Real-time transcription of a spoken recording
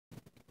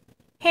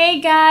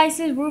Hey guys,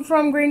 it's Ruth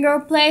from Green Girl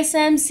Plays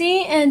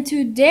MC, and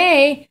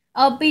today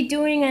I'll be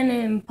doing an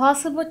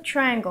impossible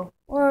triangle,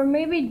 or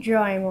maybe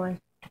drawing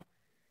one.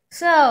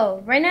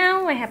 So, right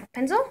now I have a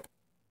pencil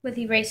with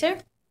eraser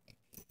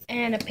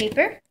and a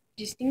paper,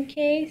 just in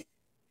case.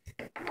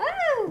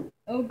 Woo!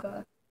 Oh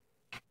god.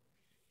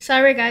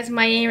 Sorry guys,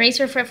 my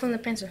eraser fell from the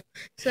pencil.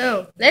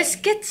 So, let's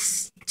get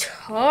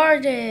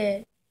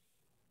started.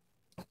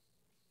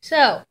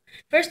 So,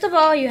 first of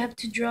all, you have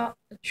to draw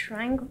a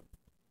triangle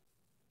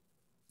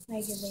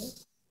like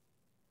this.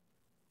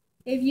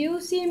 If you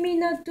see me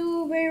not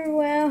do very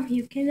well,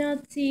 you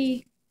cannot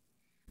see.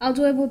 I'll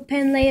do it with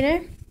pen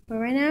later, but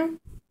right now I'm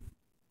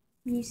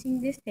using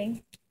this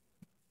thing.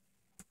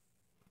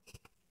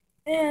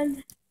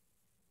 And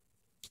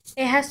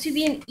it has to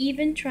be an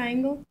even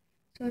triangle.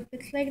 So if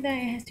it's like that,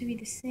 it has to be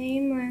the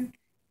same length,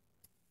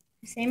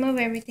 the same of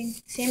everything,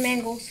 same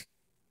angles,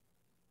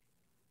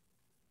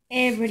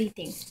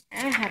 everything.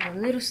 I have a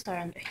little star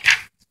on there.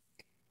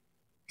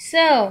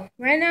 So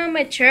right now I'm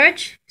at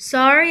church.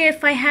 Sorry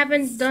if I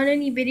haven't done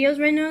any videos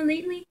right now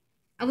lately.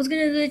 I was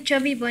gonna do the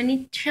chubby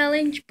bunny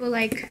challenge, but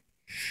like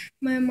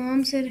my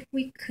mom said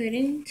we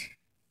couldn't.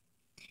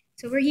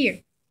 So we're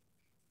here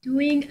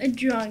doing a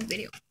drawing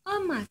video.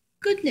 Oh my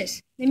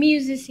goodness. Let me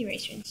use this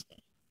eraser instead.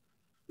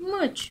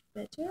 Much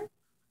better.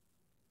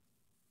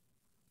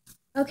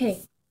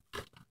 Okay.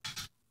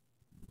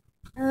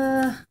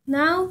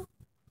 Now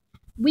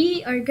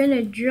we are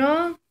gonna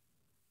draw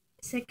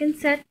second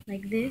set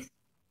like this.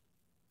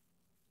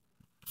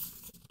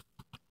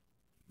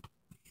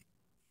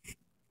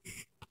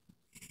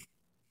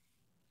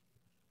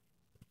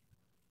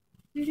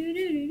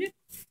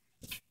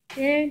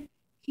 Then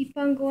keep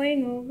on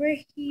going over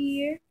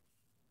here.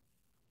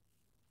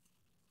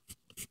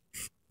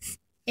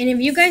 And if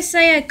you guys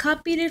say I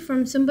copied it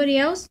from somebody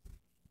else,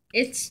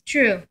 it's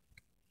true.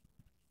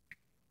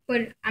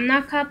 But I'm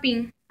not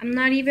copying. I'm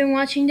not even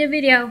watching the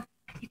video.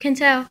 You can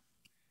tell.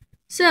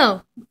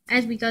 So,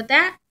 as we got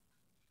that,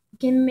 we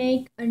can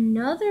make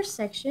another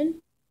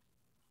section,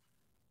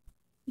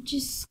 which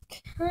is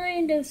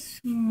kind of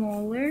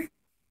smaller.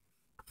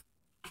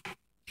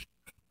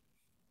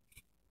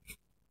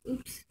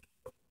 Oops.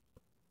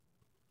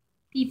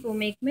 People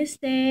make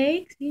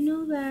mistakes, you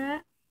know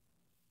that.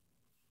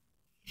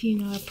 If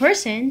you're not a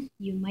person,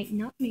 you might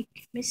not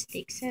make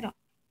mistakes at all.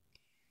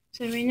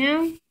 So right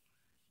now,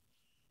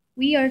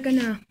 we are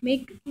gonna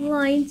make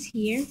lines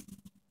here.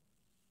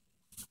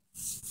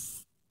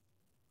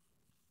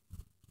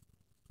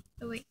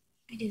 Oh wait,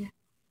 I did that.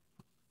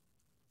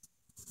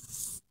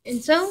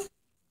 And so,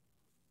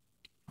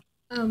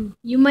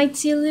 you might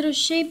see a little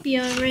shapey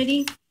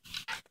already.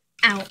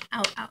 Ow,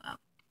 ow, ow, ow.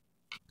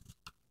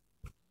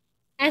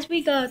 As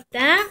we got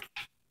that,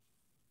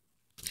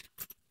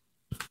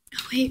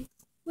 oh,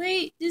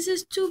 wait, this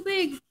is too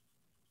big.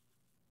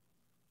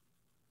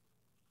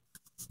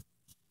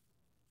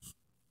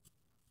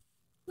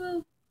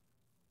 Whoa.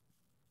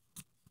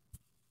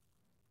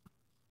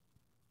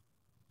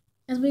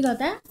 As we got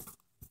that,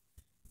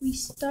 we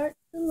start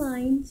the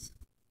lines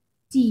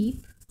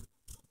deep.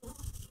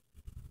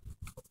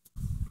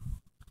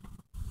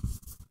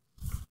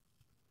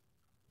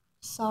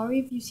 Sorry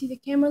if you see the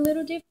camera a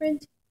little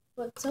different,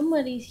 but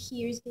somebody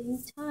here is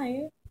getting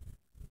tired.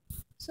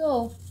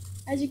 So,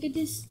 as you get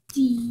this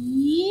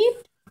deep,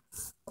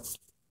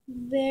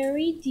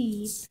 very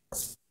deep,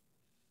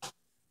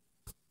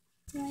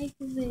 like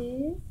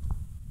this,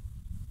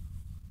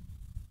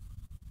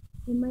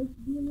 it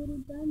might be a little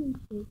diamond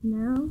shape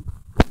now.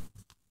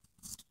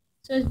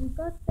 So as we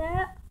got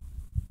that,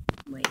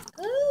 wait,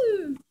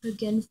 oh,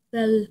 again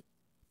fell.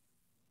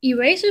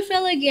 Eraser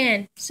fell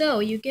again. So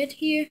you get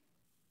here,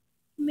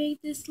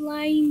 make this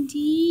line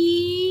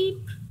deep,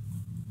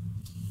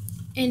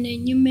 and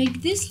then you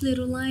make this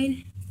little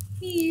line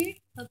here,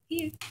 up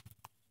here,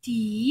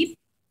 deep.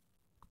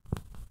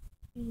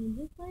 And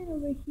this line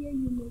over here,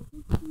 you make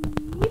it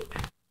deep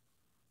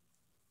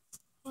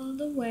all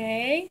the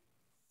way.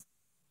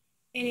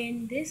 And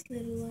in this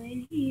little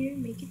line here,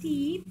 make it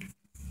deep.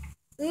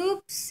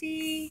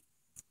 Oopsie.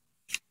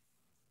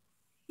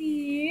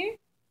 Here.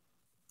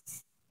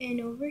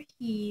 And over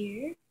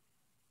here.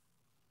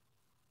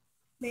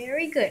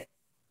 Very good.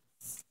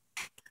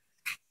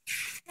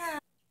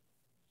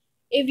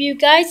 If you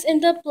guys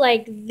end up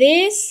like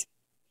this,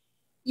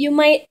 you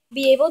might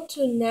be able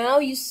to now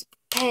use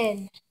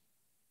pen.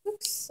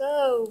 Looks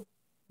so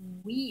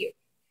weird.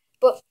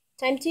 But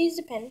time to use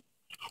the pen.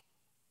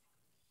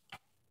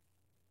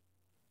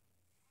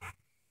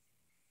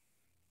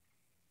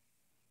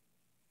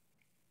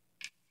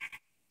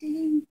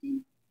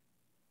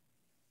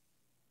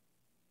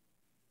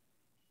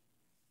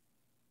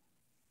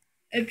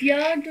 If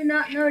y'all do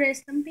not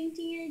notice, I'm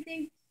painting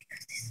anything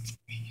because this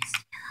thing is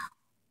yellow.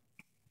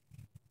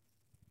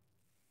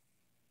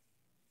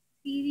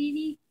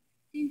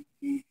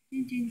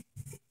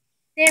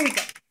 There we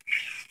go.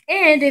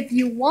 And if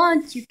you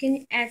want, you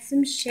can add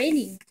some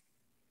shading.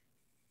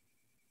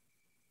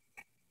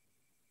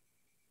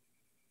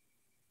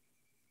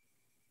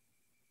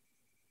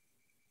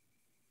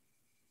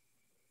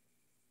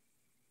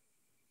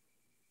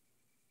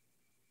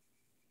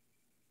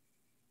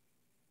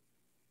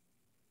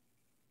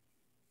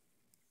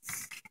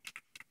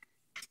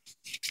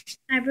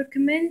 I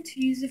recommend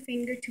to use the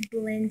finger to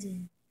blend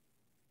in.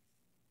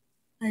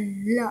 A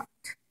lot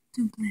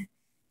to blend.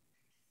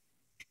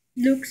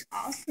 Looks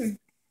awesome.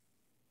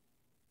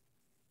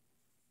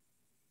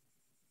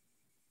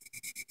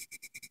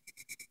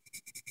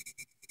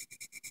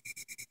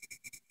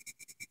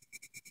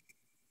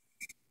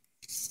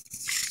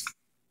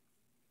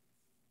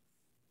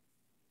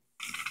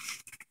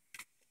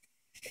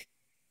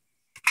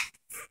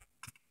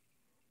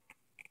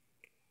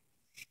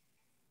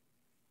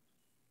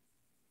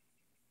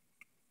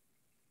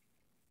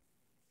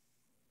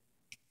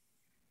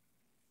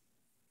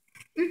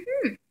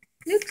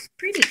 Looks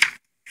pretty.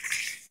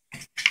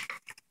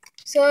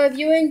 So if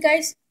you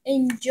guys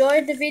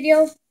enjoyed the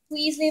video,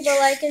 please leave a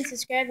like and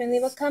subscribe and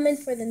leave a comment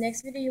for the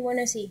next video you want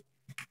to see.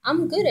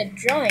 I'm good at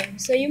drawing,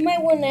 so you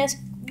might want to ask,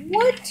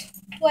 what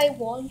do I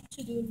want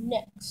to do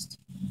next?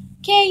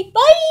 Okay,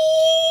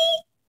 bye!